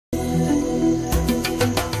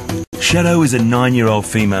Shadow is a 9-year-old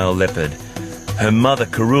female leopard. Her mother,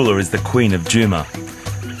 Karula, is the queen of Juma.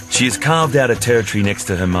 She has carved out a territory next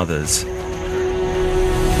to her mother's.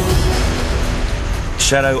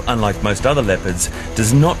 Shadow, unlike most other leopards,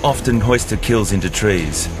 does not often hoist her kills into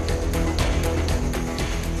trees.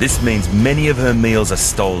 This means many of her meals are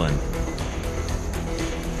stolen.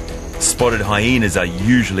 Spotted hyenas are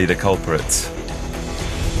usually the culprits.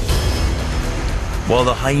 While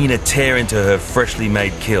the hyena tear into her freshly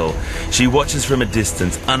made kill, she watches from a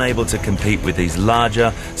distance, unable to compete with these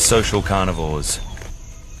larger, social carnivores.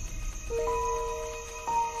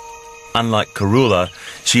 Unlike Karula,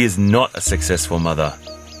 she is not a successful mother.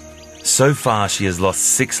 So far, she has lost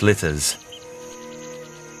 6 litters.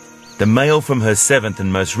 The male from her 7th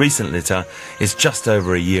and most recent litter is just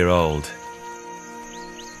over a year old.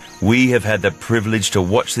 We have had the privilege to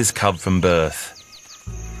watch this cub from birth.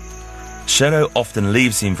 Shadow often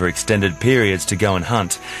leaves him for extended periods to go and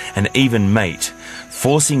hunt and even mate,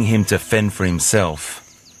 forcing him to fend for himself.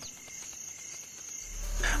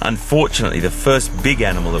 Unfortunately, the first big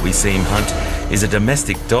animal that we see him hunt is a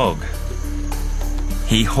domestic dog.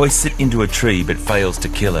 He hoists it into a tree but fails to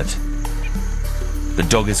kill it. The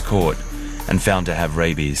dog is caught and found to have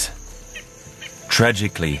rabies.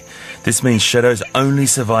 Tragically, this means Shadow's only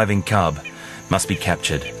surviving cub must be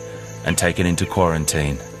captured and taken into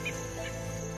quarantine.